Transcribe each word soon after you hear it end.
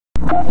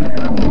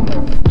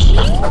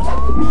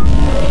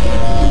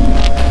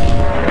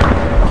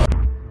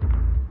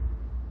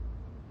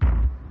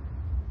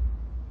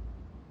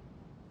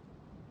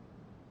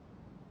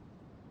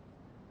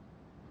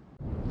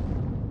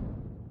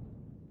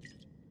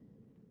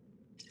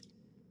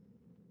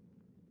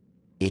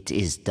It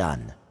is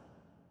done.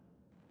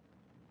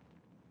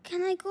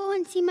 Can I go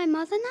and see my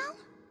mother now?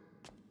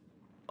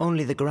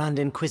 Only the Grand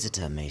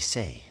Inquisitor may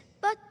say.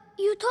 But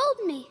you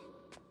told me.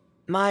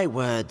 My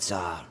words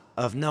are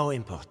of no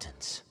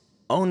importance.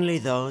 Only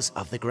those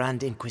of the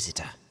Grand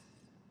Inquisitor.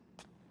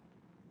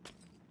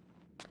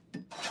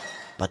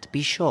 But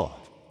be sure,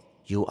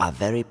 you are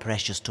very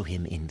precious to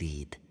him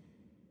indeed.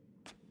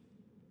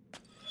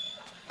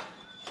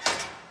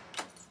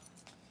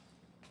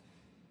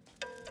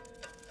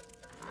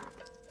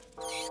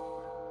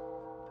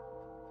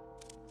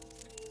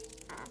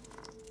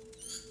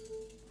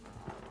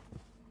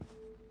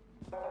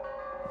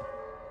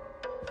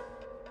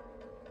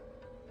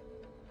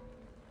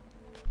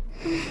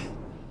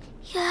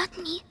 You hurt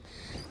me.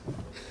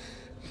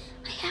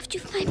 I have to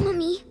find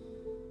Mommy.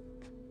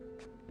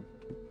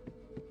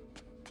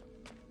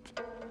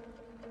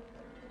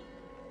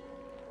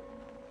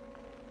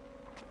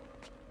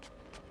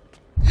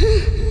 My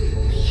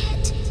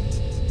head.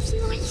 It's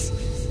noise.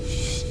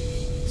 Shh.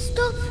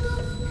 Stop.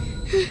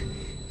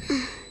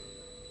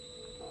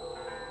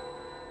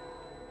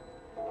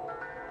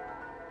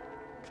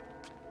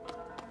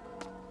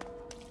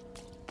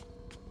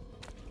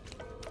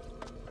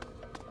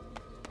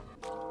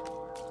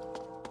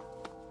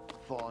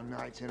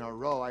 Nights in a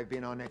row I've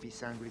been on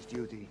Episangui's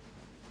duty.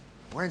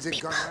 When's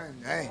it gonna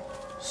end, eh?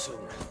 Soon.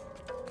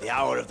 The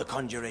hour of the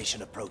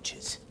conjuration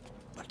approaches.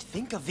 But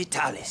think of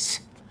Vitalis.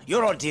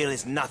 Your ordeal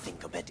is nothing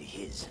compared to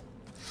his.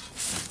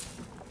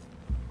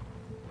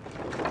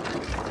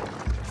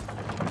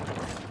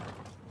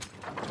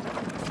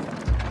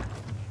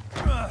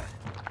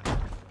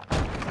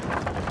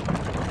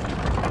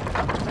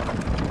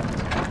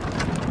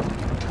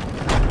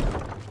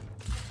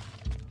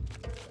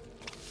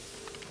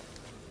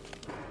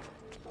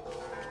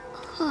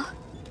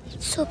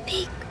 So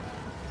big.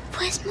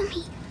 Where's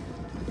Mommy?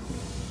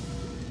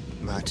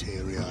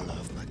 Material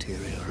of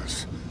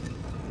materials.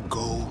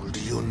 Gold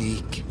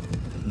unique.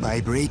 By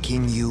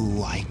breaking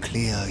you, I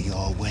clear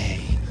your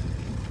way.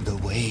 The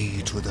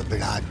way to the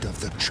blood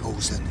of the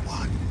chosen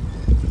one.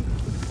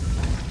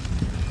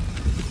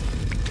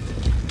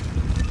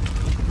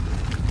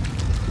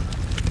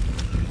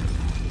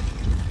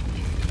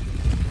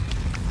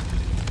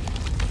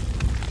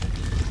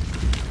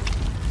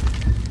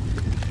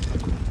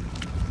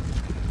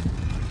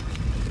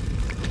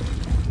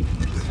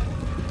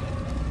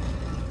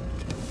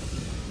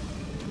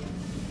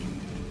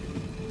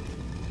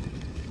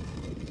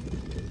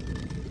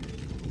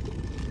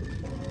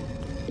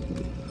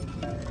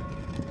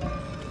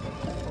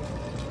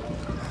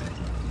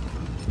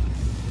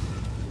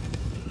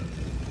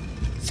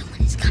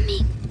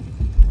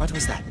 What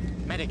was that?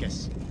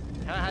 Medicus.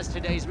 How has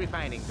today's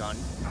refining gone?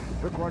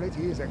 The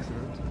quality is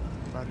excellent,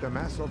 but the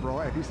mass of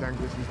raw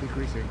Episanguis is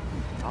decreasing.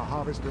 Our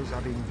harvesters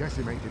are being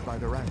decimated by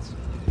the rats.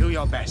 Do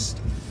your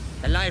best.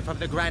 The life of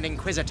the Grand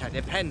Inquisitor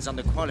depends on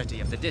the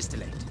quality of the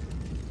distillate.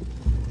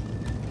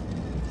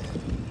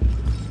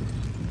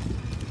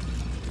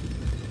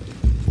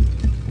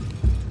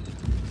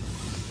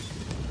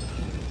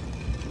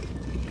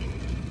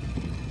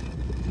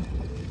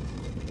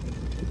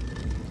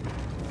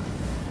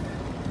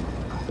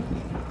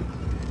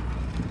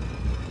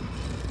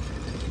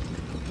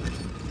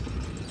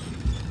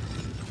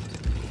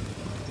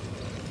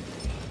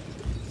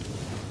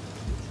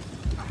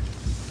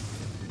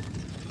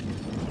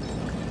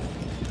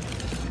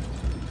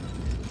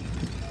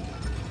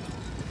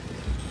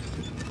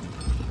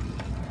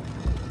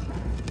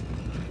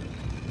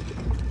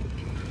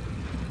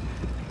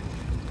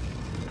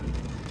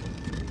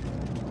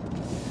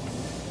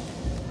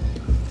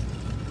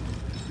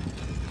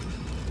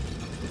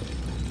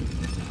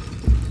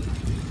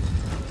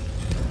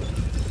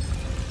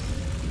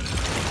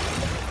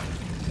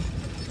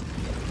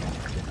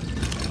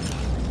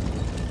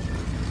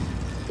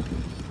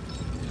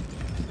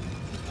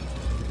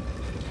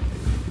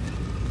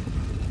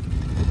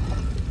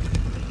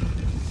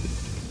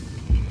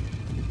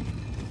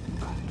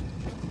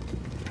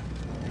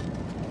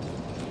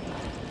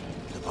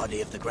 The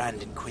body of the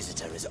Grand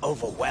Inquisitor is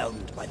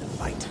overwhelmed by the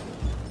fight.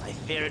 I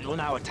fear it will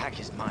now attack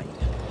his mind.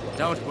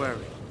 Don't worry.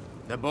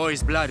 The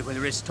boy's blood will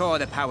restore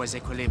the power's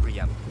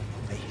equilibrium.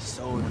 May his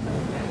soul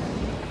remain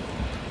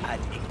ad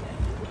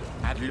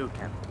ignem. Ad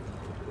lucem.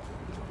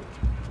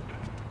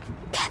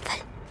 Careful.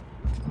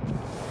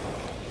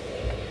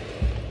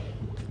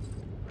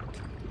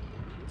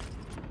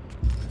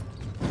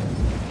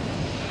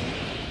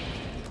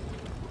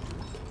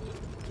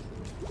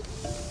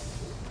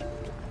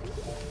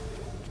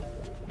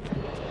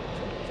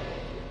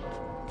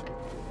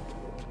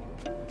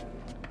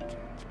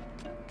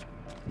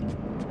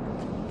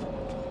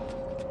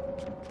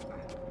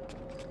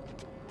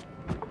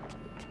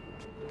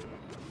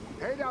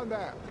 Hey down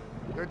there!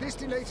 The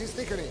distillate is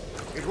thickening.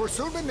 It will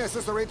soon be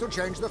necessary to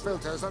change the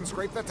filters and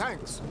scrape the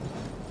tanks.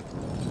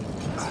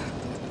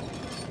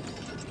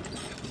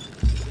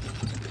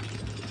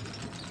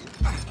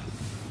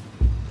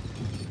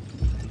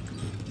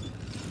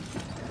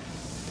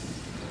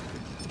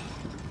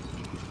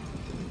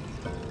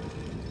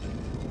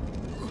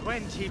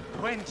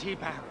 $20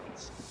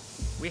 barrels.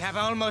 We have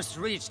almost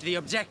reached the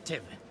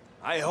objective.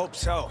 I hope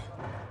so,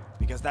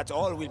 because that's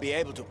all we'll be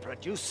able to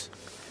produce.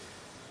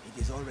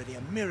 It is already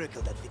a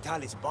miracle that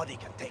Vitalis' body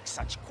can take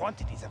such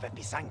quantities of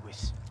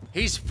episanguis.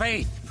 His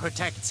faith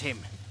protects him.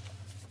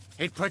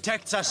 It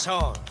protects us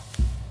all.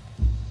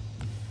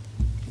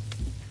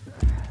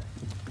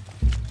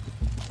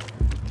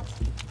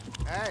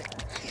 Hey!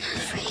 Not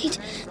afraid.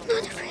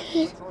 Not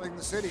afraid. Controlling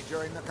the city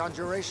during the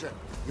conjuration.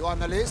 You on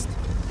the list?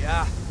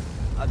 Yeah,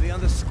 I'll be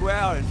on the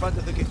square in front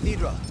of the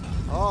cathedral.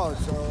 Oh,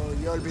 so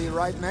you'll be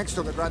right next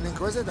to the Grand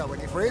Inquisitor when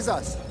he frees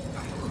us.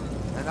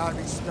 And I'll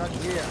be stuck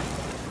here.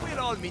 We'll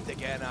all meet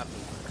again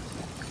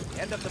after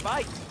the end of the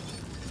fight.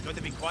 It's going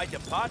to be quite a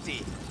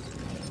party.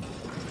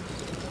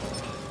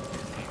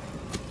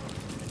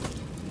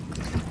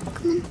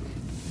 Come on.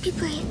 Be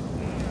brave.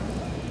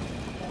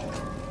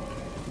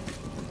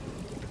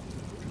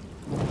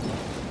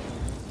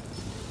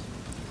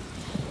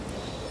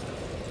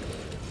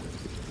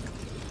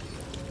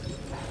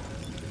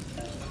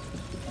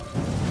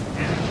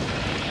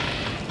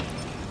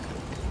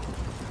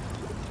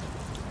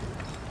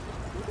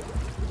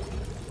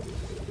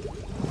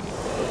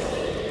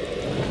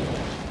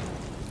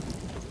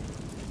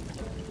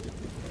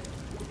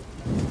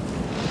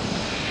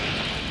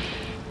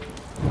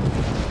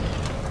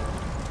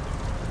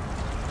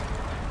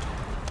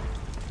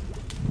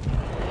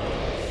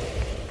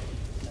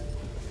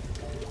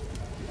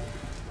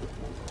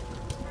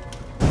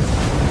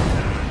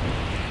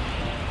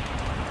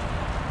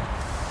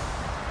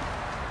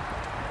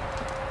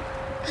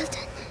 Well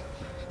done.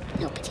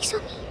 Nobody saw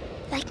me.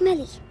 Like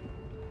Melly.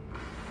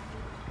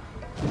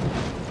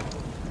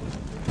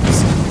 The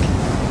smoke.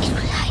 It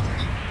will hide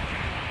me.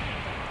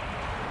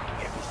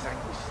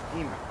 Episanguis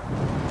steam.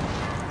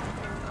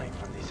 I'm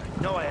from this. I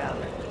know I am.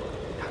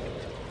 Damn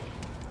it.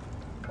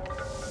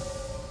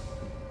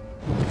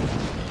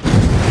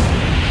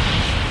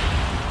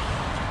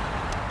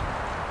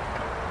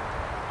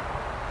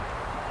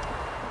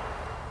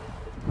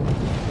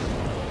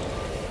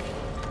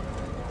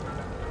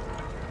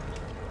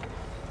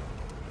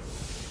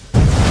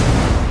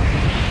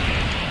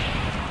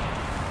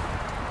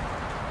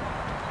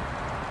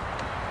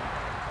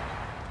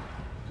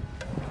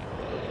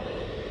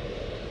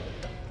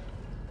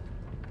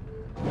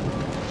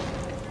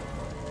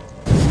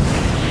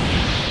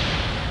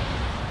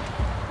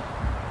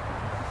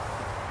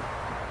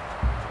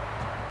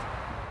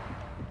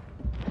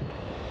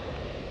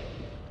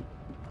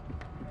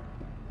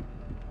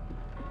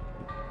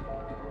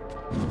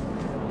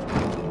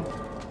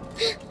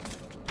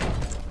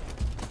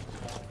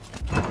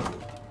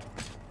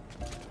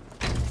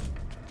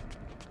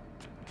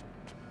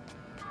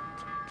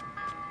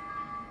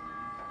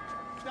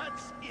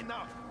 That's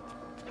enough.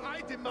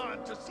 I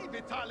demand to see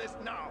Vitalis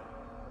now.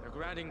 The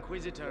Grand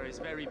Inquisitor is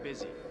very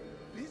busy.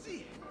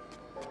 Busy?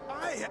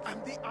 I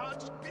am the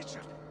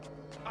Archbishop.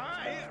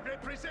 I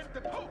represent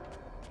the Pope.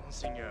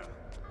 Monseigneur,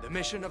 the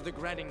mission of the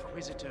Grand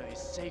Inquisitor is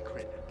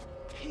sacred.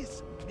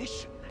 His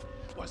mission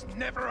was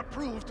never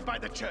approved by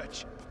the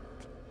Church.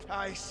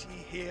 I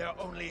see here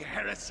only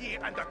heresy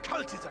and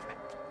occultism.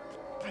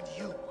 And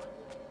you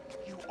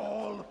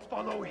all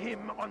follow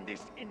him on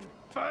this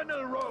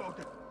infernal road.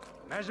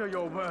 Measure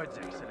your words,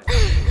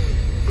 Excellency.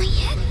 My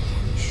head.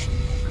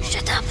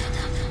 Shut up.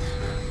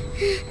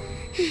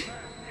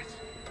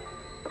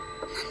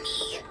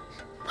 Mommy,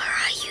 where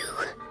are you?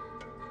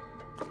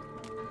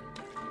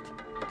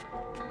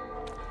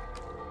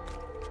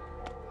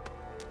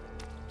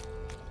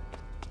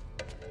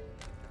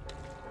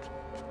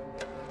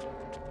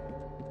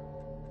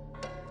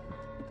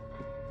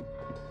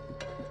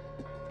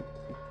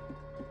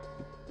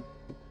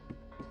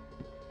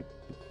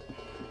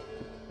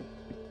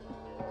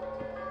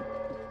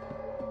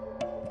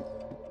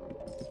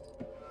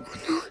 Oh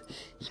no,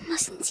 he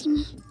mustn't see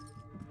me.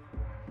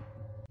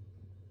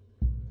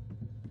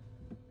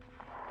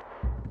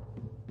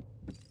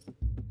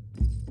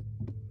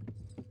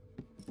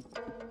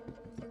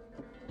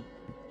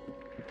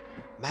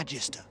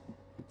 Magister,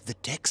 the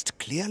text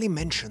clearly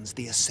mentions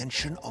the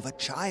ascension of a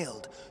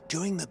child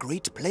during the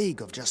Great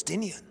Plague of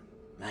Justinian.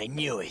 I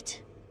knew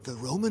it. The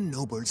Roman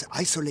nobles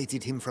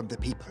isolated him from the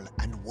people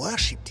and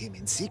worshipped him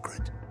in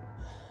secret.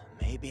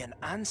 Maybe an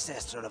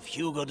ancestor of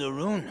Hugo de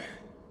Rune.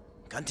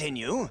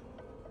 Continue.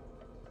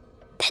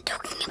 They're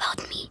talking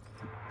about me.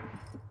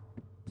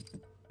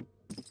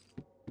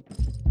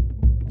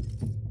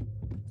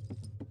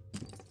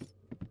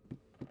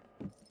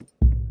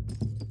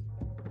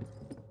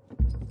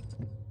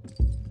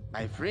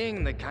 By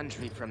freeing the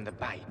country from the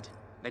bite,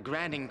 the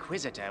Grand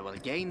Inquisitor will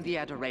gain the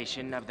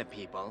adoration of the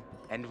people,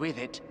 and with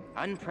it,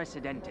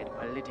 unprecedented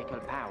political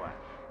power.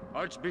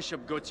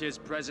 Archbishop Gautier's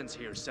presence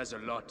here says a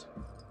lot.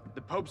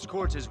 The Pope's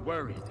court is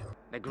worried.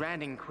 The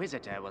Grand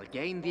Inquisitor will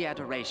gain the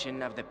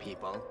adoration of the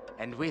people,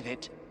 and with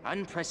it,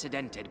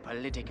 unprecedented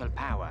political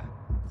power.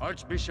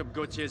 Archbishop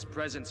Gautier's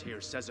presence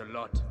here says a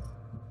lot.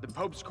 The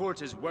Pope's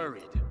court is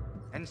worried.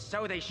 And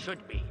so they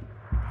should be.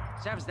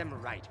 Serves them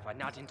right for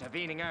not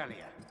intervening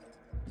earlier.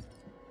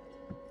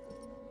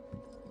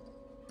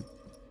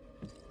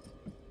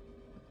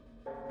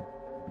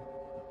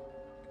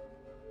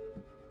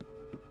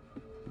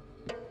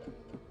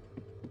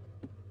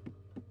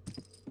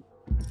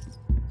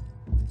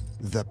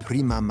 The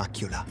Prima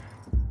Macula.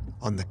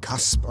 On the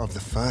cusp of the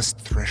first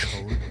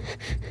threshold,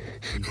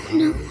 he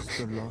follows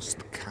the lost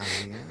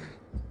carrier,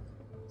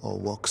 or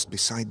walks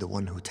beside the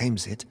one who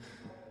tames it.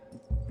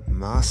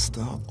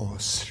 Master or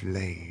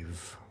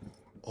slave,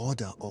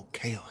 order or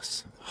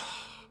chaos.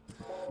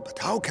 But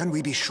how can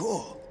we be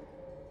sure?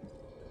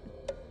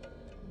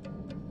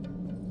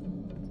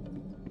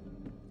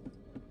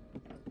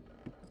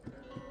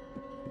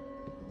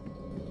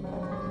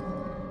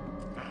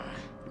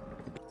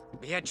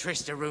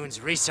 Beatrice de Rune's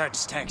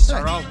research texts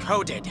are all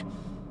coded.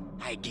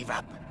 I give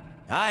up.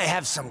 I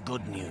have some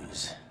good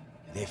news.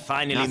 They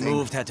finally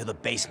moved her to the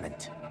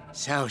basement.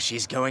 So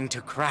she's going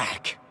to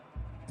crack.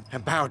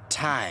 About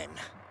time.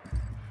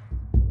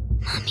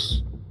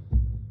 Mommy.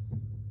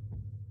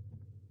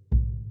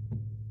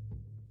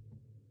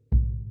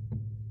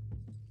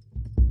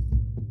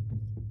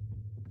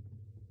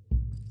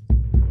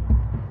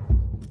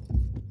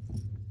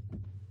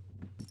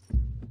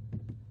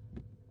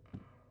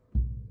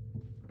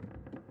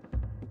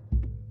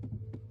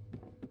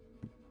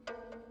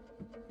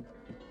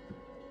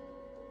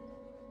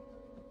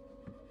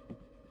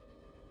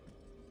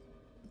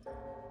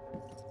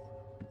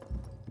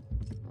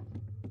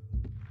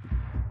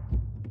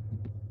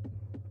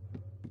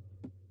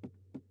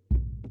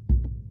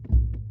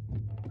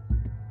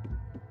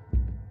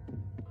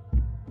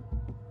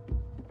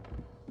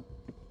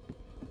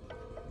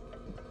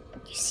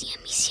 You see,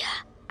 Amicia,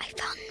 I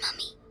found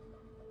Mommy.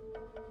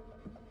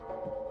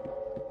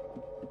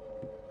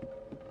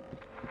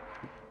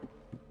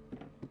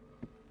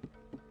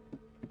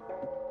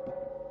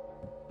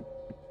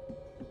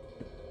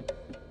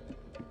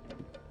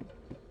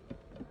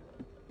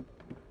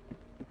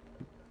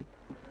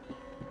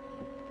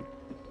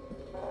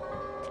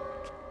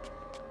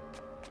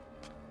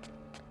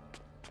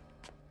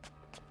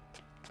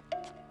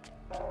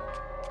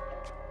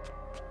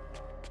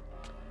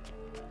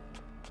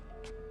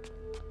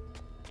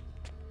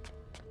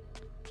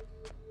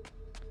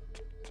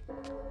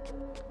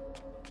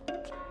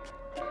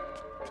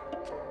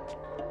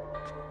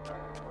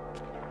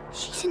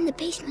 She's in the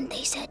basement,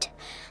 they said.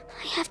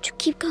 I have to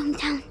keep going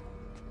down.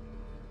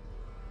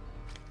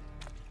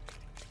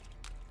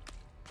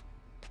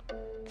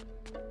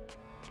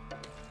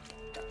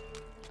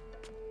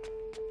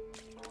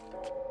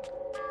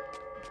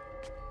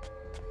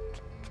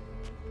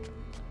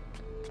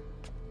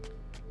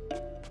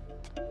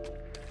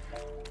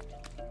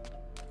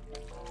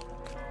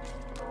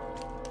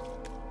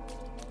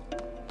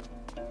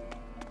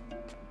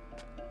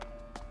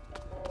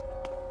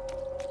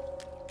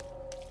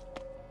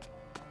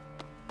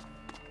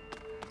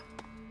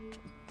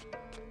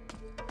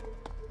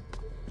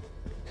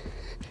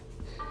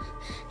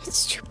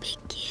 It's too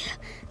big here.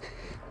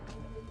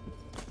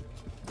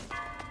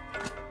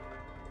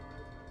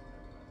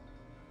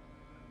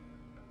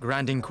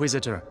 Grand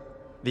Inquisitor,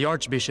 the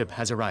Archbishop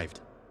has arrived.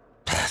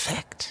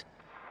 Perfect.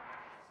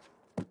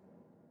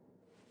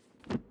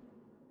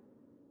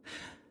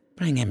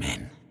 Bring him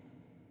in.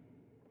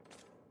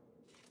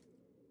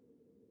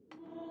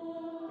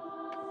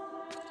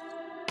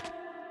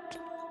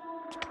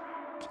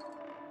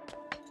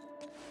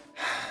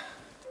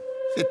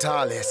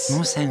 Vitalis.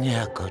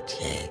 Monseigneur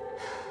Gautier,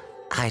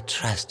 I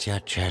trust your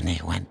journey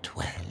went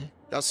well.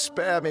 Now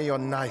spare me your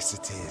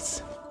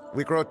niceties.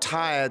 We grow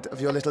tired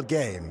of your little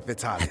game,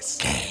 Vitalis.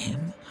 A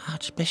game,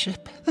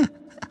 Archbishop?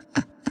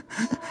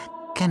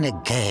 Can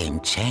a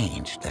game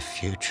change the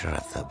future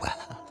of the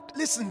world?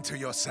 Listen to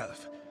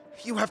yourself.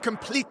 You have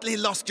completely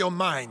lost your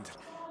mind.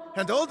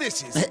 And all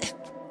this is...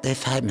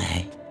 If I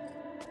may,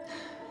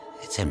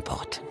 it's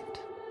important.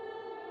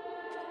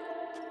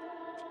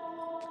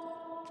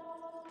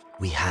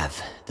 We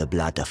have the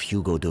blood of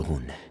Hugo de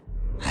Rune.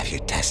 Have you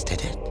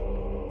tested it?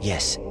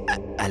 Yes,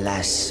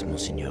 alas,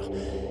 Monseigneur.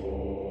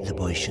 The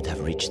boy should have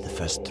reached the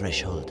first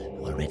threshold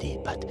already,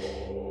 but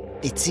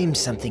it seems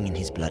something in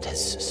his blood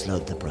has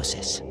slowed the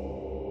process.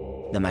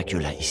 The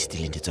macula is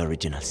still in its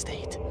original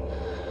state.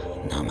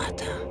 No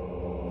matter.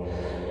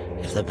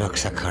 If the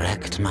books are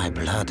correct, my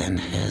blood and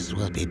his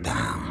will be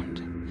bound.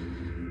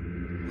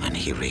 When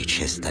he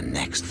reaches the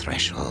next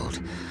threshold,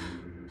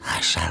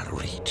 I shall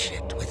reach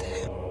it with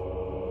him.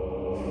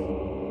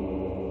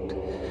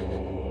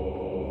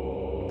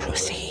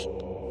 Proceed.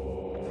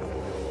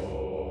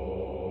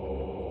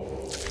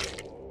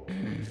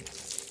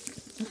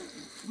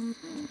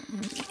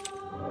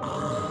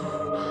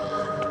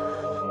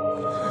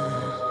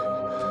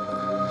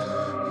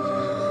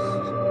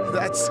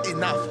 That's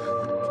enough.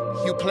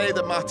 You play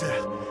the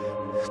martyr.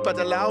 But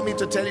allow me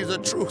to tell you the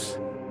truth.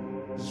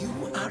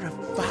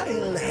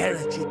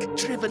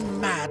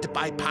 driven mad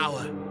by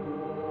power.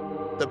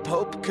 The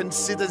Pope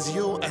considers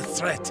you a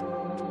threat.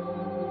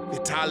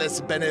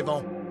 Vitalis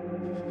Benevent,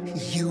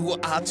 you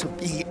are to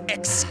be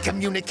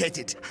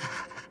excommunicated.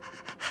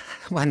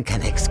 One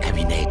can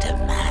excommunicate a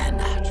man,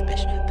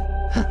 Archbishop,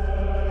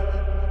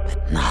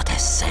 but not a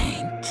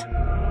saint.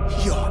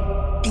 Your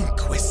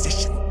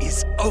Inquisition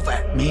is over.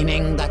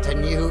 Meaning that a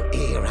new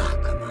era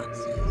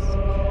commences.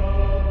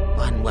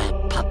 One where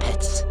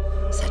puppets,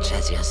 such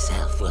as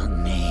yourself, will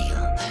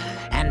kneel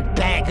and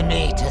beg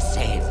me to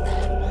save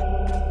them.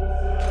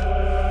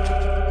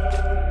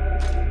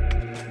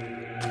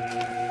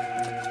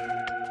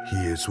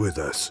 He is with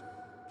us.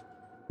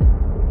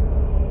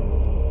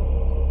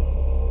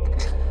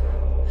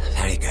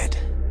 Very good.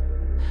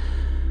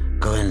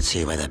 Go and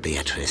see whether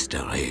Beatrice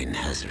Doreen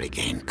has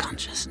regained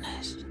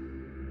consciousness.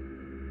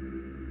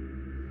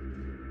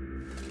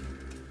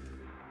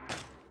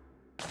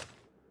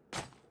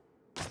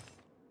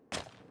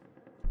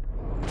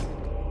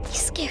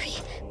 He's scary,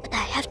 but I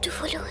have to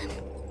follow him.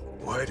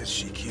 Why does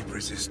she keep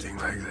resisting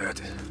like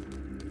that?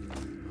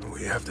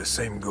 We have the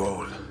same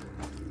goal.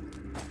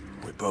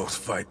 We both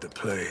fight the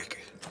plague.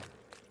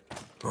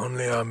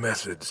 Only our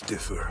methods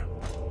differ.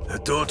 Her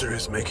daughter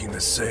is making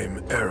the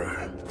same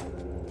error.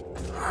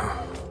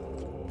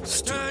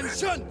 Stupid.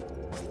 Attention!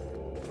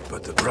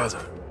 But the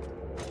brother,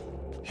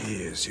 he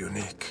is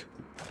unique.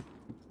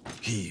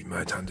 He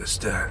might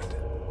understand.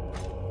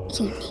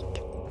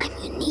 Unique.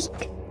 I'm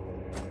unique.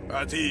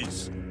 At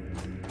ease.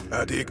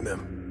 Ad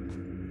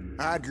ignem.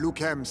 Ad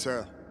lucem,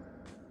 sir.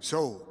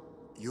 So,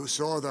 you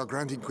saw the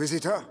Grand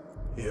Inquisitor?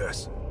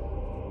 Yes.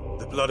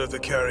 The blood of the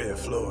carrier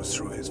flows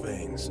through his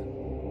veins.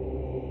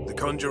 The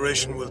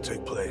conjuration will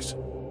take place.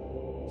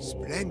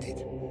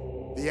 Splendid.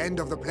 The end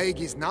of the plague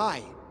is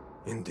nigh.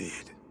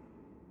 Indeed.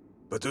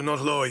 But do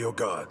not lower your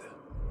guard.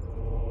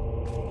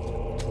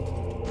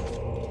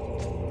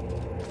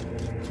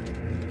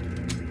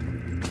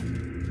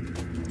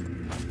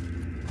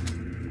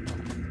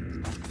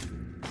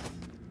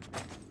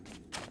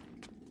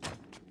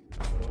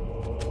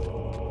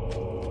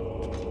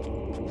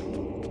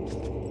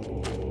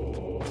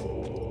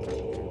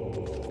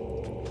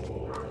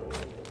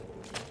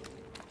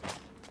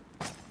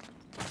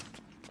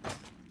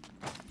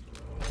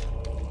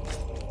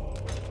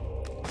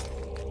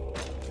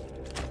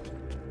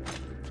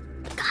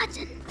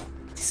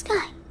 The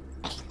sky.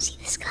 I can see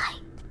the sky.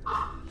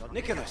 Lord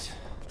Nicholas,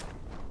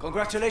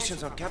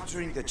 congratulations on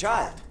capturing the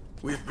child.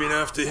 We've been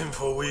after him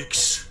for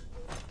weeks.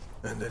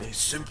 And then he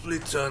simply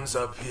turns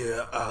up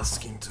here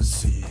asking to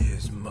see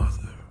his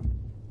mother.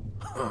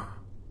 Huh.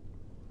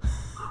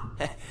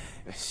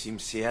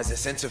 Seems he has a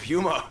sense of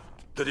humor.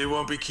 That he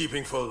won't be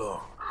keeping for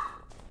long.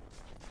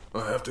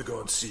 I have to go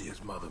and see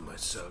his mother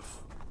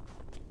myself.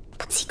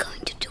 What's he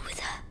going to do with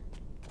her?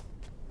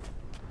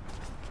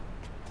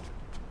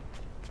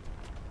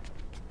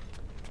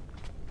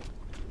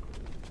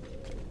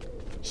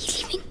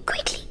 He's leaving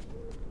quickly.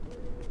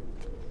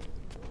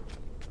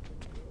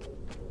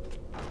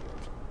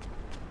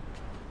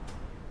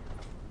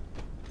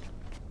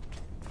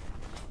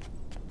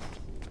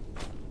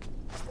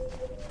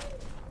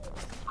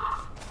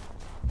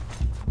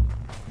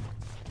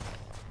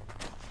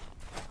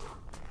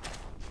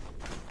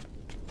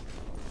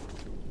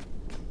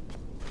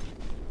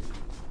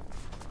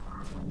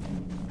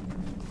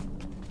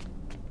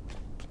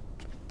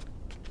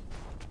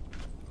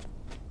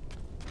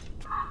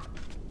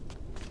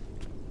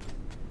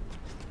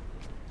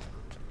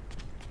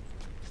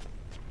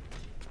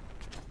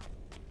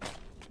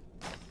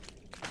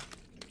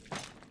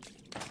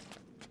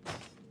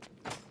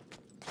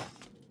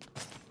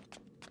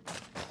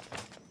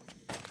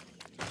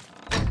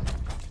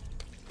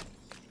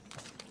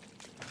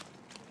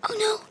 Oh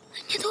no!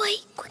 Another way!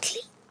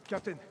 Quickly!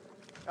 Captain,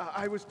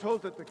 I was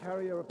told that the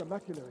carrier of the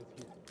macula is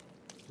here.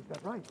 Is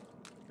that right?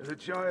 The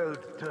child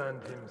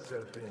turned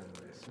himself in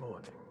this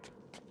morning.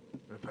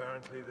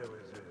 Apparently there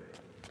was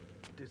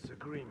a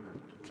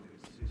disagreement with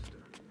his sister.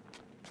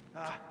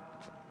 Ah,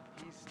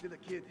 he's still a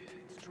kid,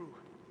 it's true.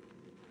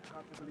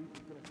 Hard to believe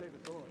he's gonna save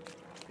us all.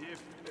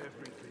 If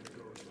everything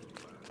goes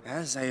well.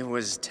 As I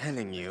was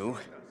telling you,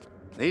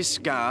 this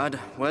guard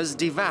was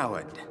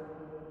devoured,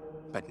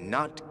 but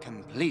not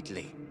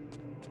completely.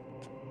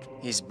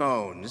 His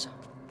bones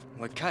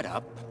were cut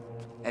up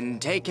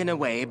and taken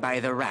away by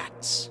the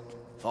rats.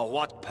 For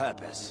what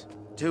purpose?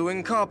 To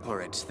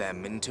incorporate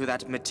them into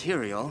that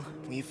material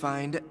we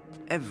find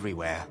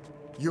everywhere.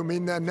 You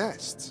mean their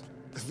nests?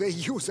 They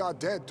use our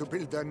dead to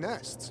build their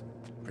nests.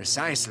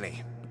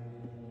 Precisely.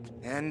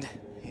 And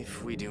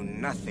if we do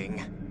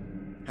nothing,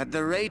 at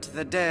the rate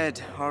the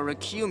dead are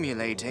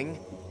accumulating,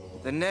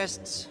 the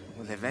nests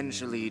will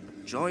eventually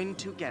join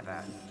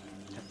together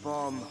to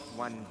form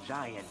one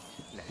giant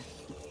nest.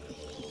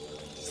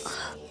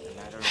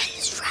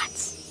 Those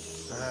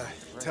rats.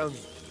 Tell me.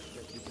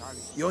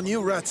 Your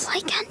new rats. Why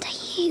can't I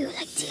hear you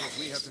like the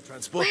We have others? to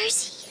transport. Where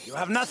is he? You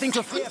have nothing to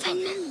I fear can't from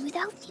find him. Mummy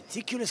without him.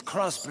 Meticulous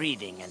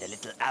crossbreeding and a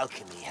little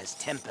alchemy has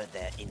tempered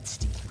their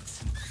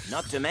instincts.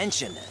 Not to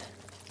mention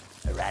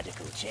a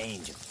radical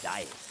change of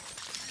diet.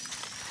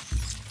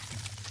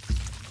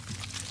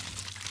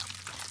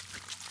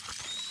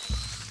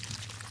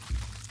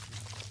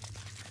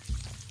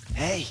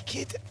 Hey,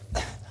 kid.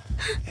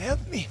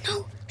 Help me.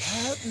 No.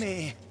 Help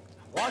me.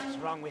 What's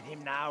wrong with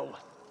him now?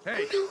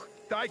 Hey,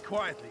 die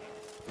quietly.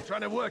 We're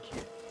trying to work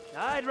here.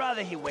 I'd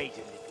rather he wait a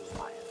little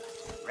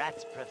while.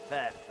 Rats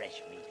prefer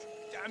fresh meat.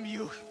 Damn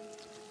you.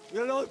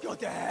 You'll all go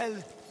to hell.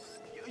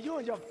 You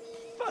and your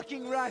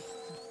fucking rats.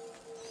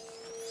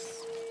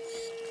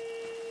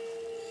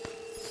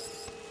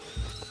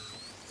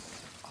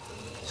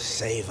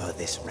 Savor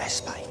this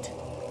respite.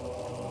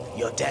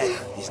 Your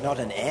death is not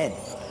an end,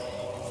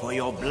 for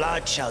your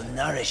blood shall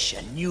nourish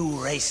a new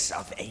race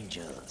of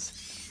angels.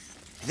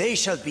 They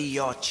shall be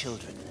your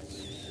children,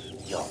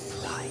 your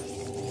pride.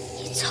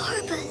 It's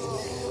horrible.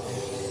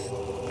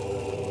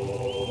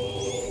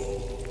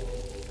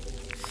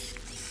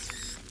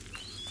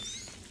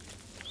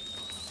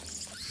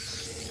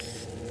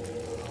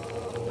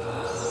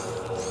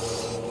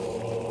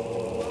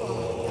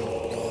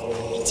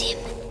 It's him.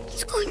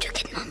 He's going to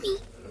get Mommy.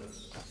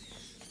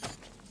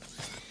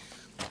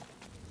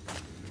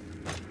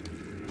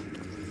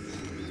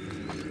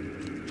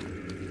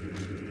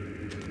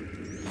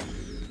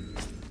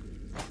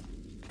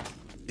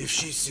 If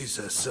she sees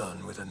her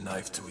son with a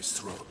knife to his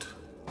throat,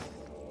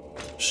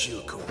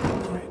 she'll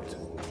cooperate.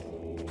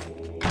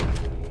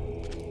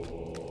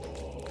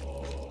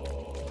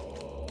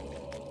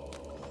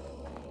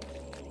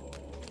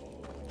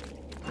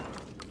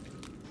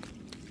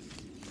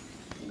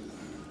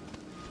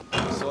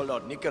 So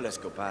Lord Nicholas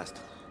go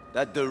past.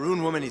 That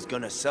Darun woman is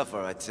gonna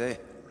suffer, I'd say.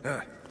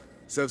 Ah,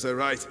 serves her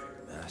right.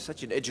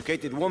 Such an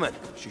educated woman.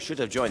 She should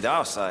have joined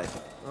our side.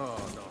 Oh,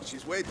 no,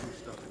 she's way too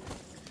stubborn.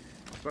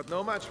 But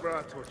no match for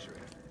our torturer.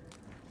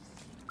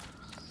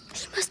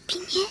 He must be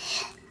near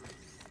here.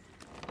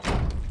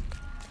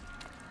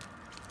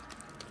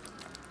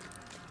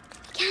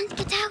 I can't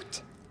get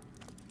out.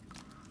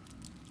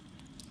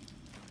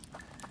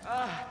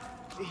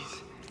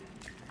 Please.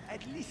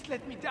 At least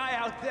let me die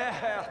out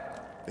there.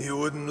 You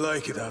wouldn't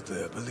like it out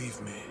there, believe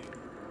me.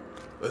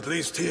 At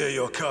least here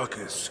your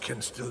carcass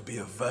can still be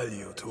of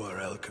value to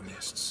our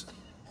alchemists.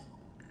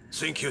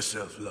 Think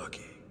yourself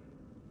lucky.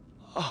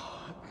 Oh,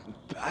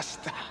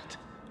 bastard.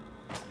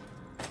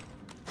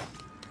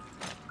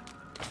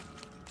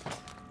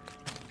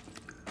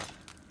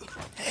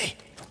 Hey,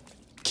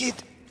 kid.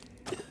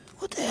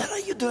 What the hell are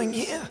you doing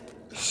here?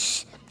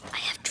 Shh. I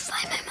have to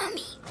find my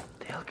mommy.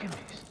 The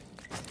alchemist?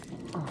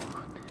 Oh,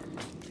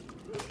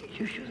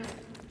 you should have...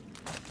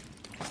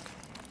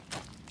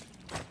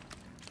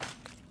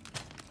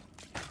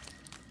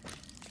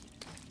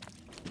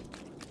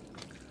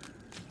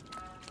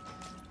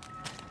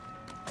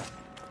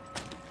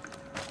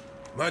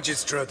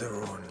 Magistra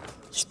Darun,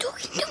 He's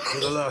talking to for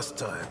Mommy. the last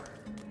time,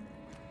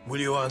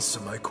 will you answer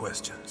my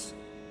questions?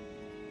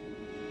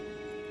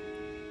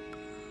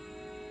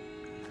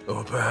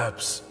 Or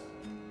perhaps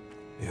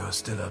you're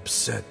still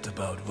upset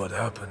about what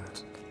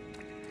happened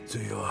to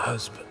your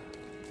husband.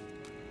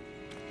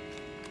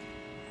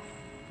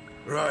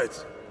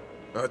 Right.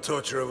 Our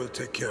torturer will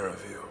take care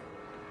of you.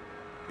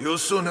 You'll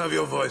soon have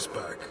your voice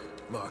back.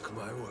 Mark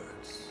my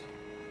words.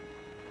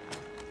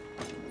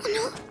 Oh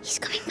no, he's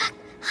coming back.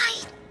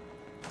 Hide.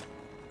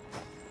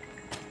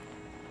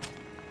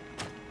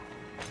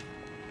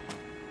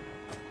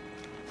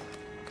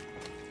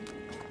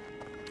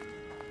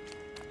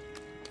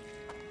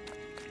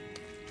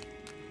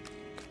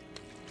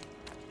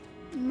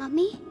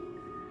 Mommy?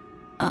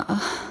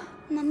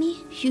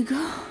 Mommy?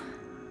 Hugo?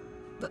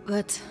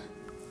 But...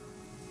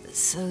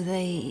 So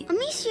they...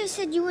 Amicia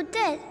said you were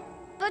dead,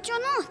 but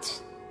you're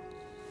not.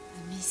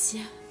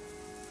 Amicia?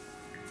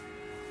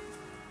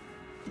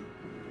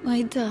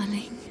 My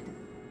darling.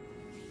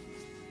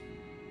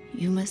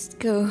 You must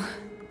go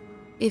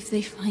if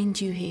they find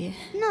you here.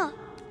 No,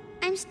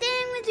 I'm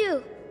staying with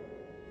you.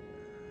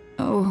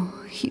 Oh,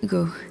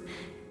 Hugo.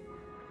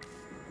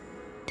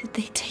 Did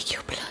they take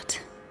your blood?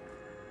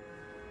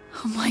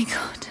 Oh my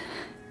God.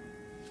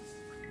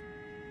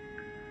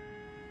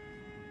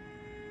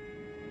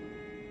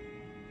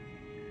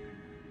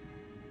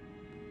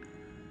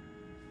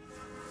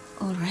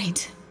 All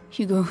right,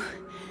 Hugo.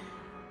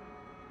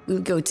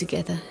 We'll go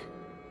together.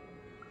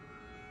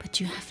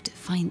 But you have to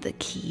find the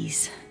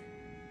keys.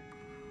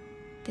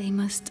 They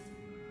must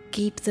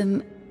keep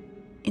them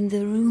in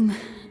the room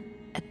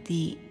at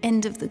the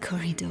end of the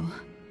corridor.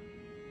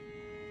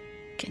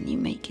 Can you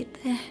make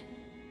it there?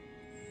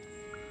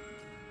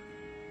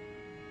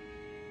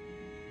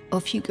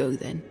 Off you go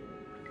then.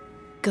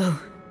 Go.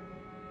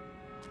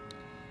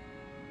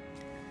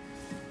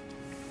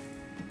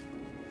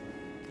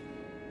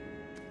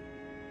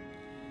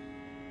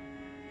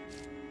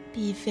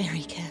 Be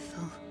very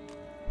careful.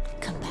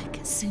 Come back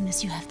as soon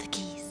as you have the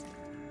keys.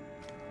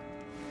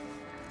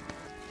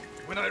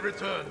 When I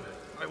return,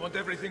 I want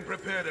everything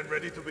prepared and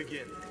ready to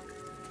begin.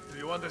 Do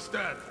you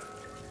understand?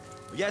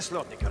 Yes,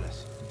 Lord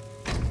Nicholas.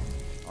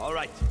 All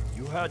right,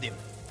 you heard him.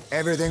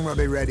 Everything will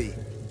be ready.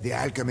 The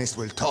alchemist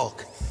will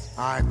talk.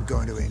 I'm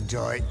going to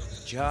enjoy.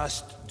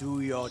 Just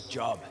do your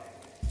job.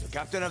 The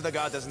captain of the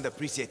guard doesn't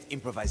appreciate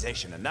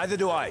improvisation, and neither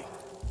do I.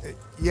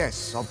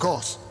 Yes, of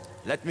course.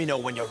 Let me know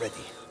when you're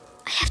ready.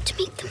 I have to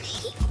make them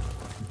leave.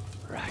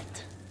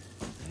 Right.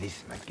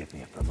 This might get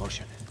me a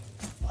promotion.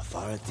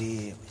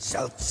 Authority,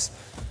 results.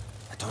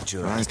 I told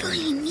you. Right.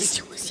 Only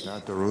Amicia was here.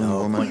 Not the room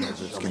woman has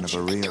the skin of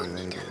a real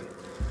lady.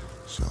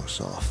 So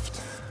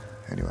soft.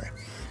 Anyway,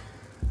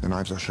 the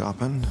knives are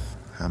sharpened.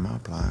 Hammer,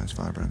 pliers,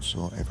 vibrant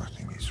saw,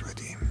 everything is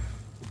ready.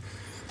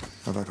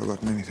 Have I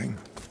forgotten anything?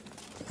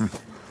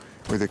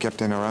 With the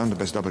captain around, the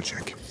best double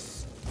check.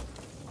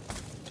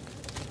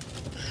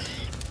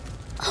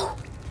 Oh,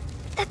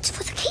 that's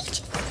for the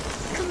cage.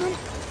 Come on.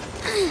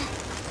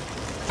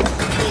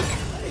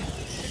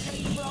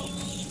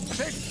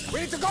 We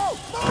need to go!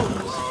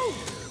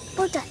 Move!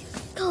 Well done.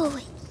 Go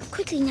away.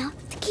 Quickly now.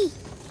 The key.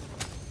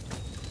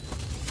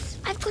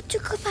 I've got to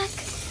go back.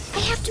 I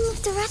have to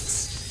move the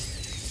rats.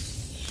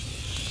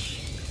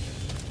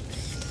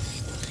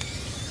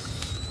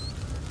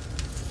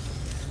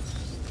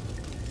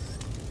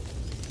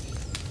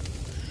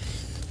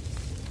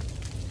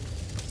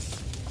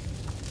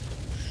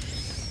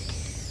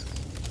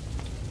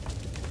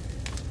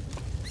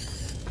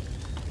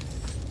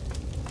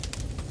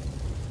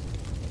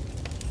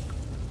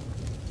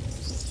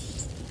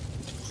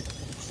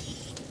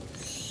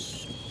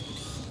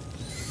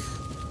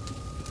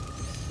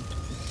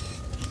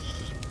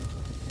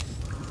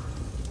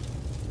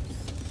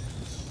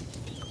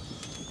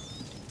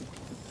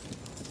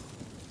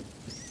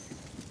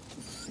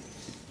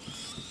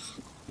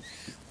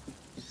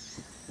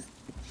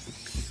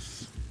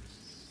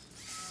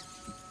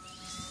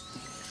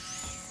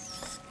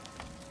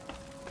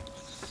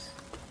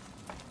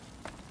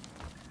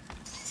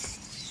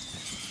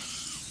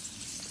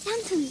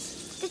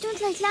 Lanterns. They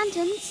don't like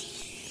lanterns.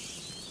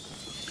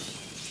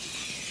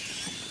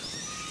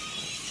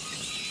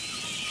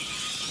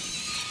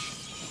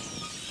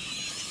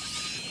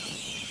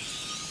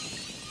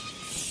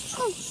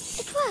 Oh,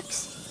 it works.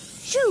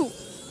 Shoo!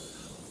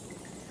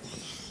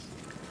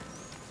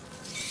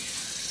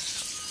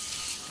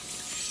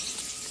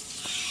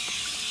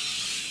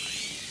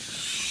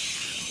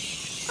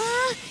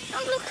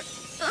 Don't look.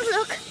 Don't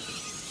look.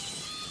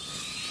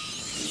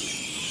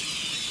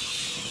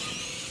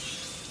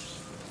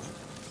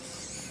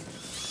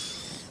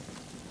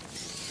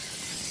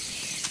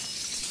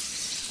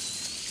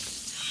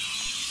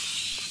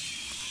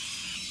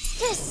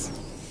 Yes!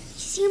 You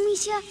see,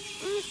 Amicia?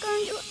 I'm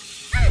going to...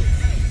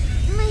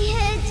 My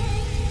head!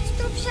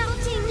 Stop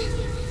shouting!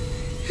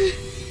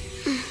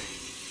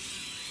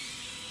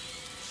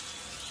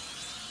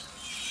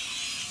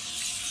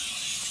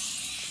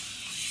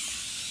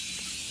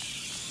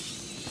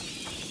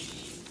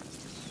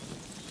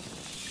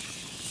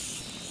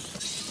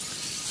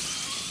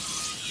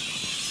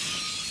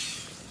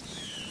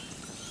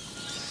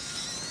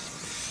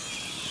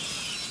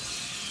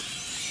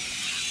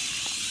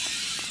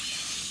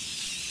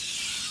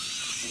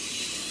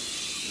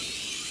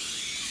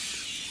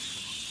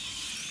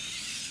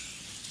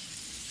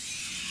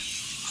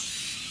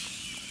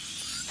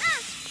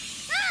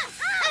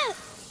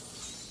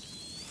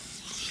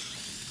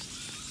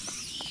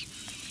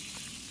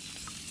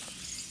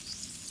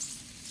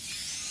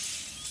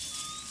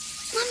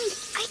 Mommy,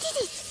 I did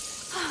it!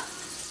 Oh,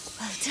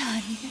 well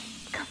done.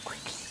 Come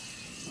quickly.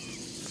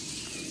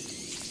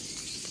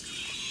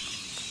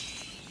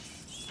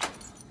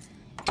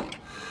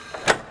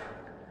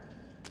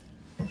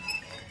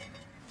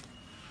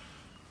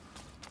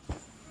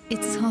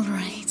 It's all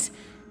right.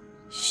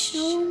 Shh.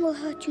 No one will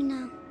hurt you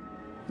now.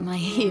 My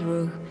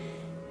hero.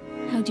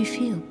 How do you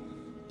feel?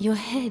 Your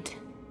head.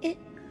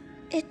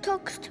 It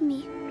talks to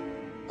me.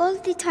 All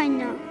the time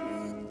now.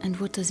 And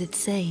what does it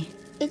say?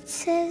 It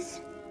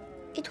says...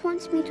 It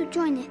wants me to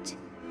join it.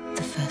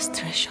 The first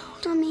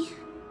threshold. Mommy,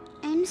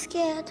 I'm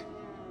scared.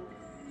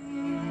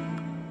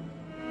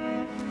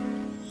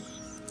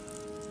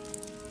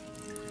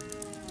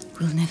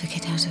 We'll never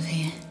get out of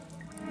here.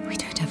 We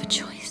don't have a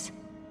choice.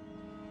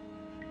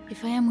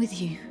 If I am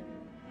with you,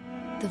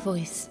 the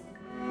voice,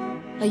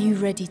 are you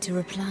ready to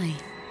reply?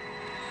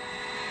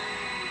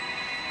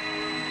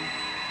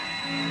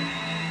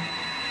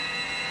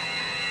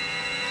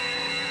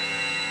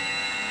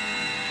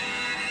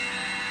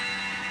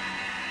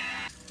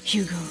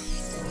 Hugo,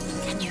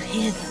 can you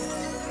hear them?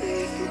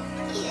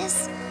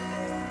 Yes.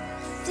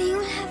 They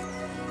all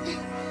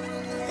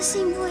have the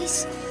same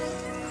voice.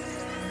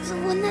 The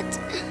one that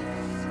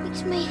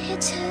makes my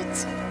head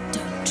hurt.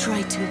 Don't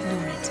try to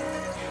ignore it.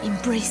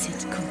 Embrace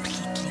it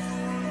completely.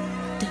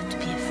 Don't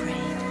be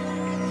afraid.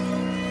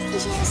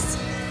 Yes.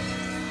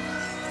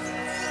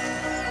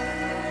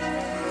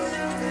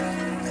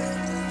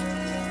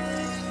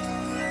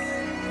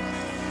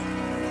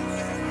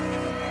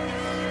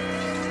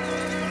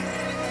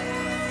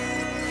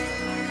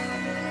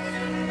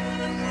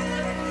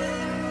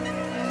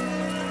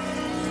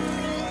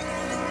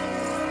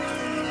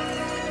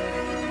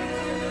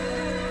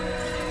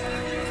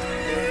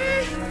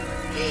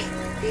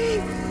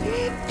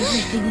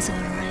 Everything is all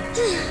right.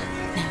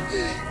 Now,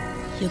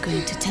 you're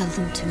going to tell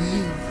them to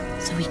move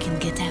so we can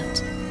get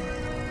out.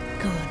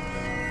 Go on.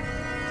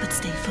 But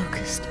stay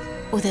focused,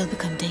 or they'll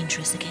become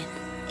dangerous again.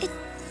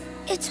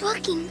 It's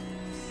working.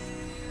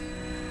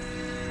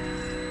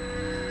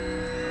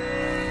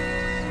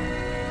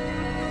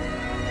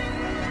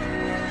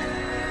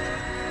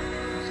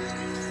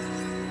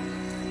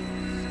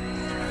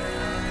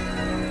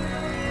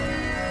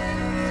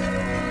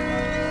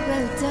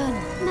 done.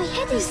 My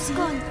head is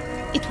gone.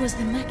 It was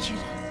the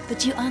macula,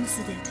 but you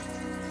answered it.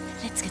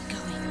 Let's get going.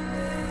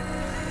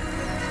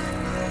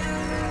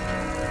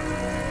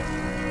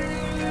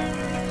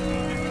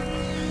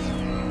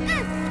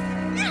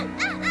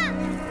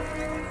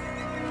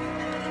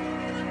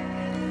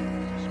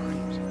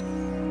 Screams.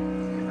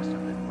 They must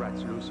have let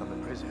rats loose on the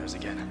prisoners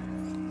again.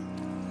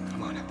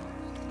 Come on.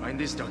 Find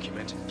this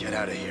document and get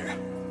out of here.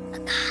 A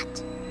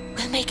cart.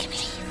 We'll make him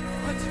leave.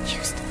 What?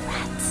 Use the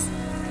rats.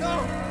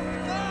 No!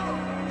 No!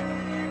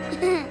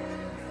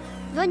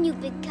 Run, you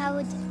big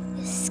coward.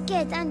 You're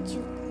scared, aren't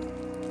you?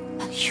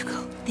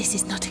 Hugo, this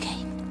is not a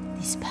game.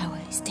 This power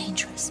is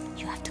dangerous.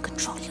 You have to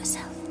control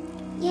yourself.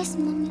 Yes,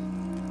 Mommy.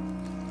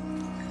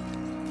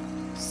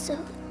 So,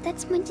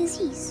 that's my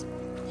disease.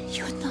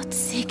 You're not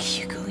sick,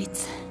 Hugo.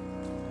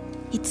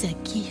 It's a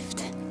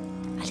gift.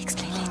 I'll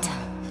explain later.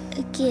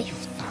 A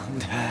gift.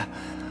 Found her.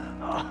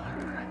 Oh.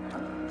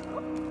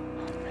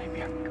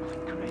 Maybe I'm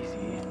going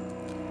crazy.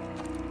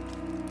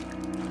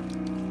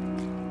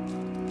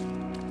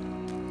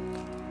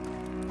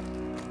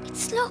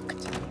 It's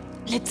locked.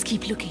 Let's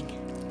keep looking.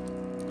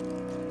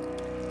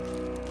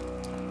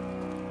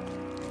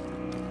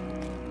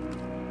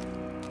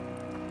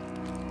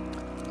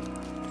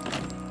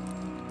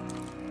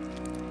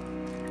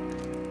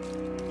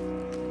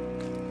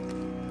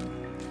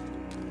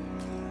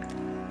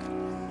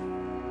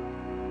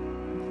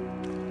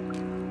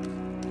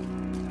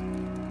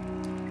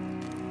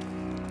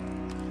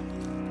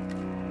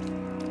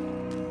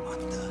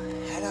 What the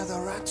hell are the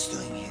rats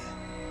doing here?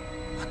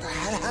 What the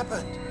hell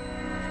happened?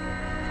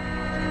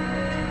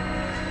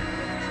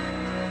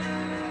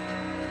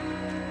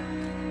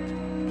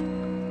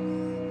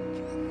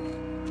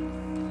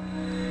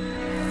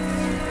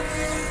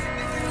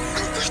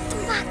 I'll push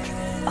them back.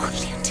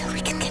 Only until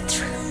we can get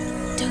through.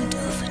 Don't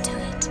overdo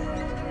it.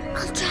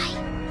 I'll try.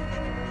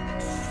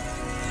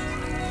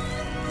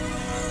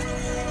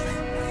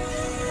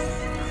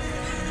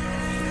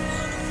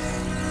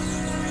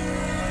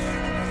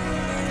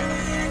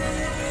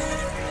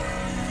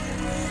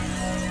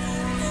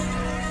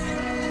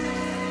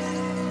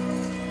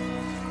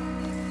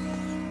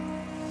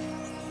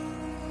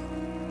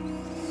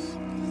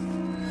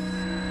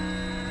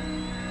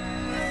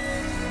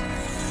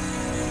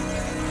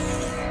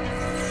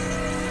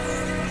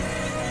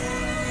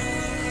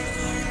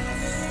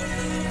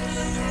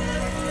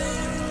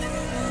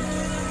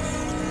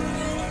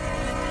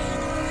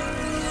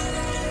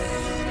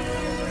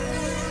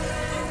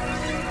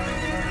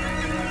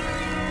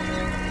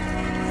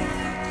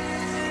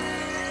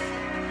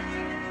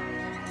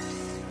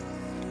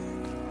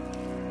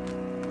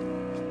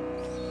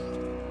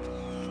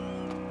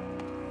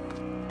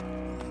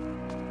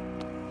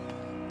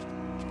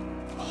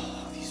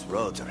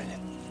 Roads are in a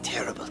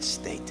terrible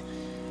state.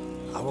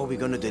 How are we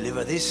going to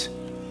deliver this?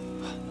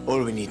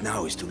 All we need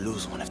now is to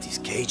lose one of these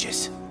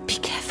cages. Be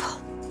careful.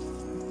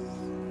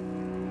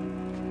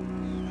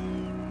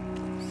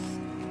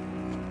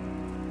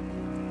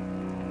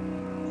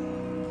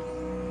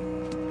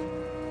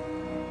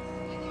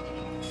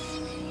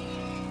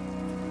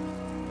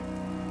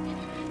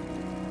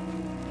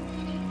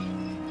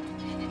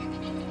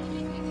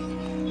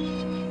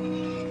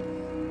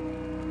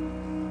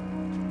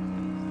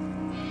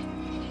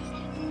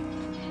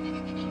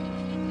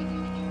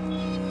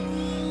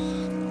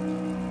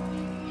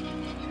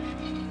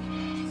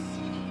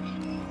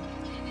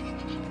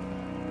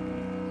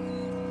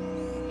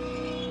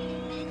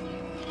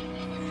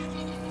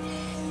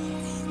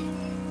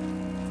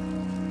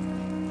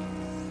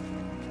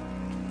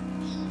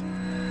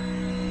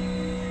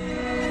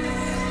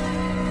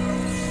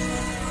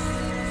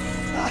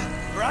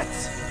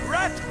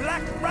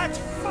 Black rat!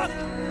 Fuck!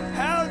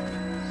 Help!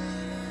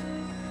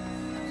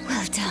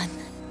 Well done.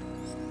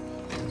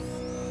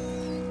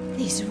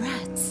 These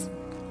rats.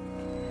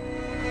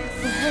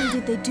 What the hell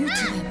did they do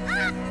to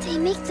them? They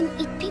make them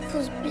eat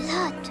people's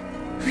blood.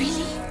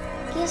 Really?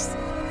 Yes,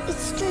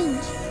 it's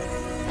strange.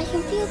 I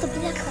can feel the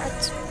black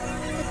rats,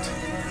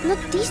 but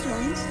not these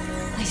ones.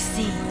 I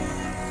see.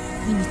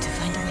 We need to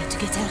find a way to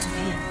get out of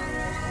here.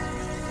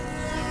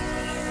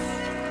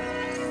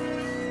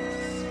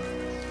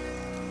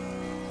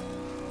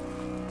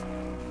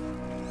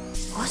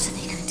 What are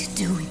they going to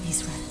do with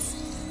these rats?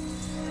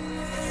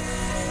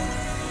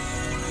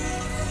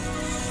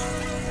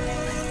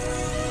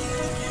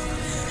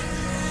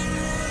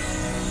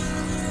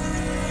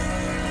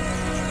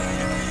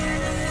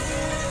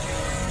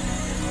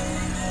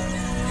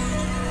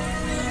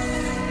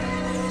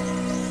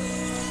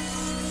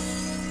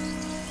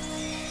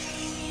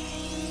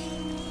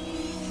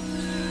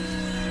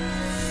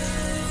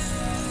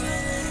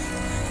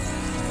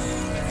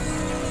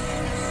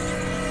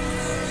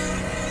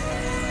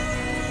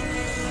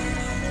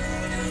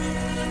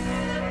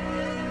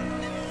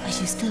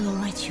 Are you still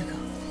alright, Hugo?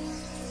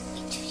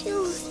 It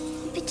feels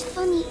a bit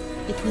funny.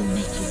 It will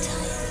make you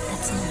tired,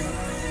 that's normal.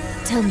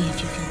 Tell me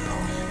if you feel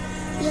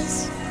poorly.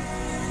 Yes.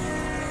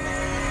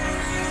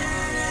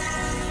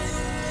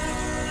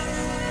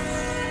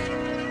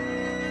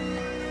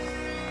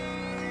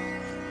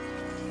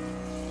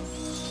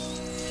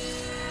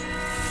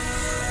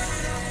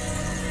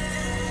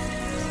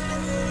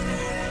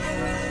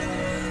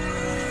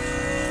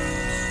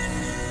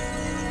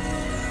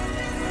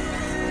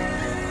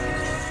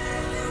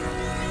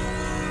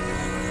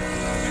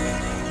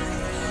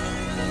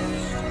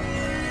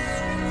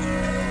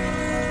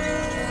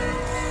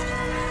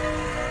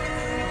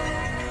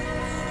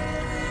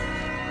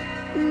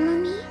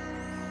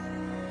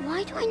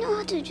 I know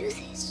how to do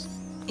this?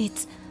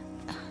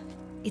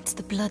 It's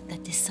the blood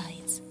that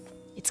decides.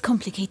 It's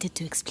complicated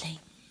to explain.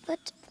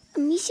 But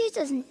Amicia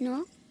doesn't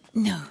know.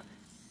 No.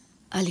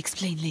 I'll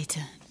explain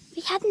later.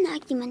 We had an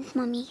argument,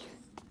 Mommy.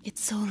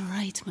 It's all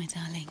right, my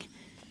darling.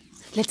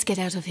 Let's get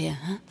out of here,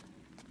 huh?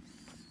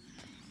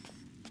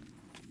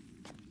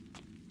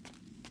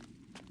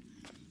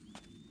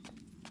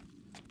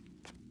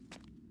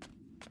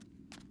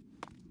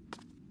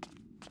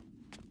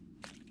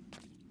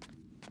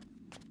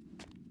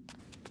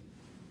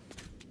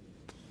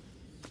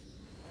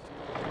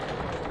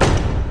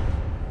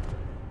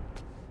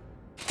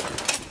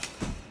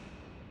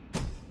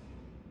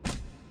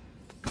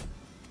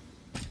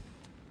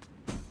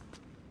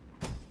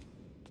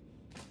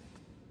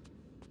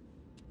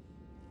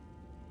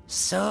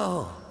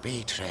 So,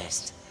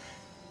 Beatrice,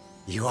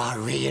 you are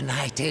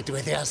reunited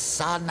with your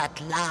son at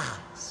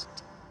last.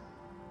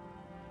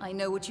 I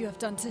know what you have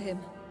done to him.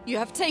 You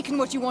have taken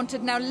what you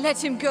wanted, now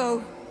let him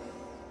go.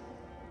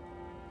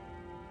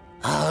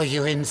 Oh,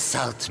 you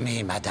insult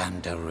me, Madame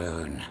de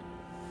Rune.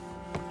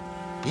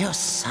 Your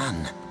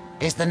son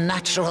is the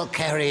natural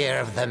carrier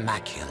of the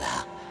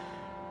macula,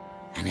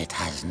 and it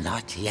has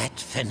not yet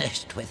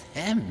finished with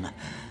him,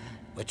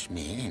 which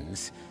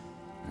means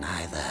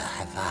neither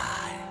have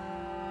I.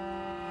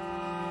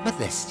 But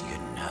this you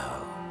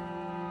know.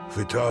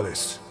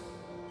 Vitalis,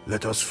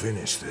 let us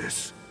finish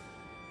this.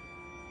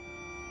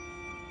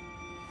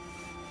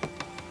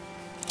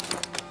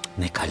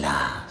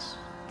 Nicholas,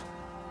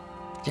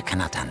 you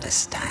cannot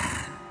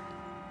understand.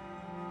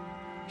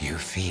 You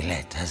feel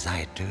it as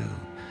I do.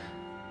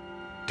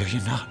 Do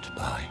you not,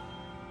 boy?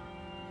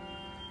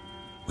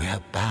 We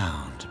are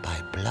bound by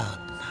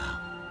blood now.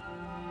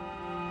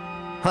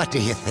 What do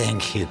you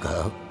think,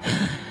 Hugo?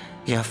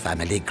 Your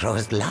family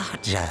grows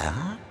larger,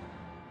 huh?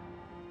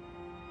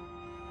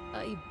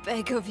 I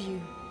beg of you.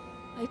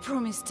 I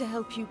promise to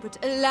help you, but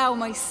allow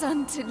my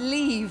son to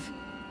leave.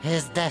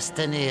 His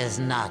destiny is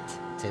not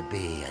to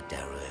be a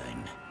de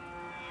Rune.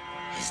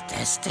 His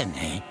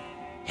destiny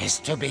is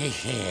to be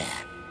here,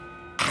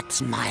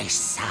 at my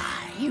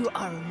side. You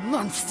are a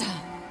monster.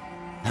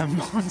 A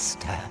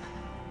monster?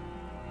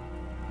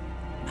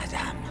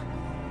 Madame,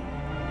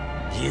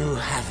 you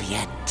have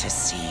yet to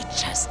see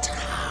just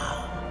how.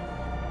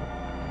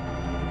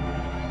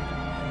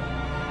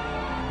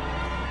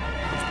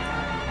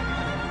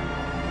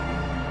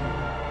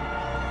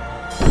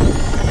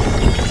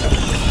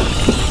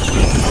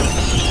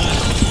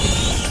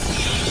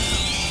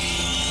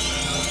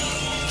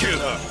 Kill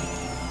her!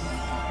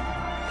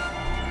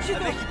 The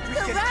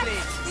rat!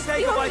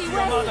 Say goodbye to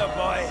your mother,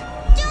 boy!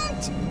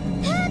 Don't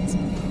hurt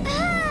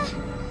her!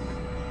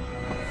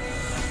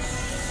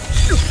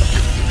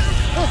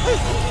 Oh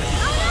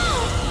no!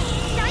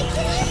 Did I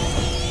kill him?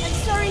 I'm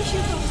sorry,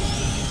 Hugo.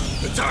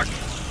 Attack!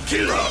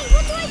 Kill her!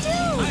 What do I do?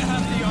 I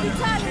have the honor of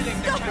Vitalis, killing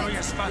the stop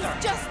carrier's it! mother!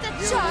 He's just a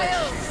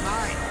child!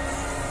 Mine!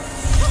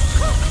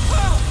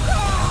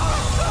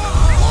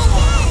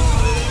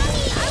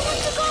 I want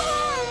to go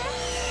home.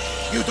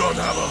 You don't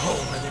have a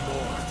home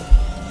anymore.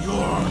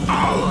 You're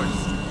ours!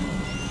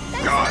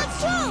 That's God, not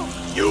true.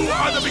 you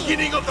are the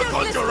beginning of the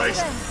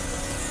conjuration!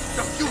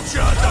 The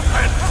future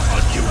depends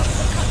on you!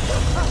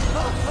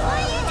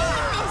 Why are you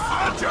doing this?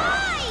 Archer!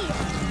 Why?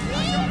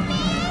 Leave me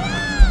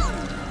alone!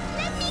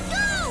 Let me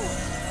go!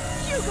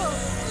 Hugo,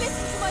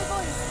 listen to my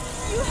voice.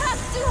 You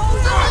have to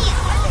hold on.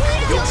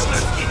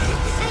 Useless idiot!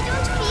 I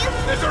don't feel...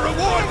 There's a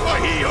reward for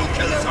he who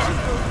kills her!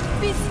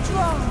 Be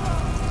strong.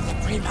 The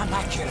prima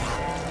macula.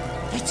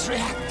 It's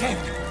reactive.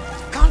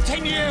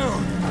 Continue!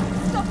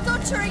 Stop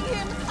torturing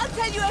him. I'll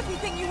tell you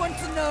everything you want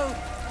to know.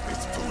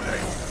 It's too late.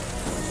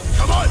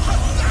 Come on!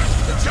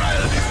 The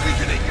child is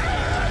weakening!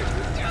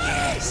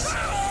 Yes!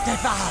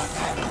 Devour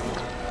them!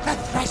 The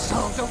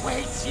threshold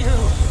awaits you!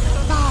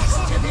 Pass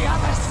to the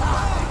other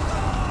side!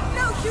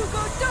 No,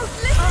 Hugo, don't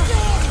listen to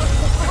him!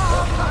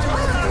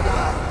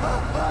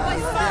 My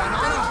son,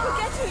 don't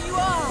forget who you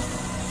are!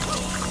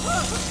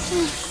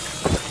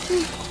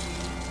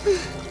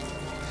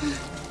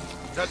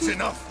 That's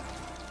enough!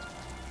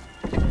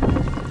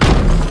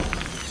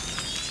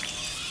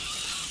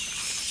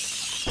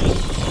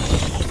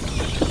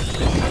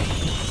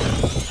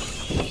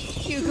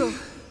 Hugo,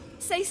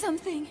 say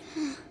something.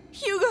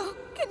 Hugo,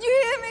 can you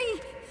hear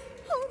me?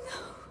 Oh no.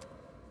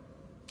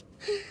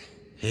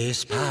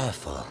 He's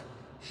powerful,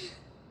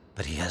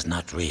 but he has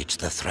not reached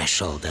the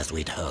threshold as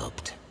we'd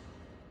hoped.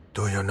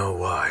 Do you know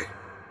why?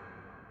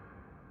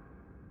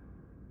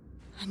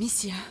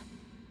 Amicia.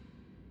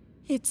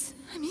 It's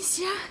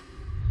Amicia.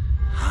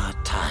 How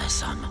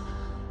tiresome.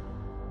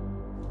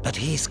 But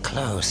he's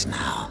close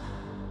now,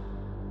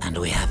 and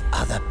we have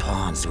other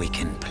pawns we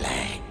can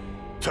play.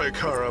 Take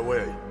her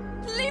away.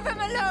 Leave him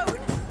alone!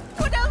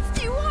 What else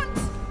do you want?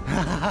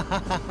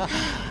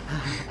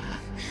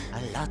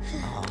 A lot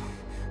more.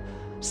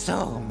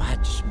 So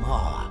much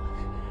more.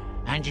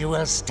 And you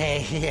will stay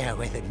here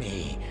with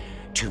me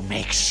to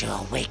make sure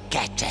we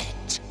get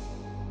it.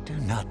 Do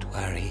not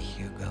worry,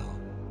 Hugo.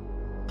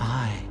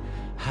 I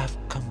have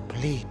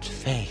complete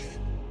faith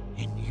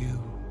in you.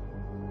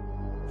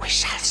 We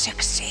shall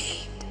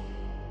succeed.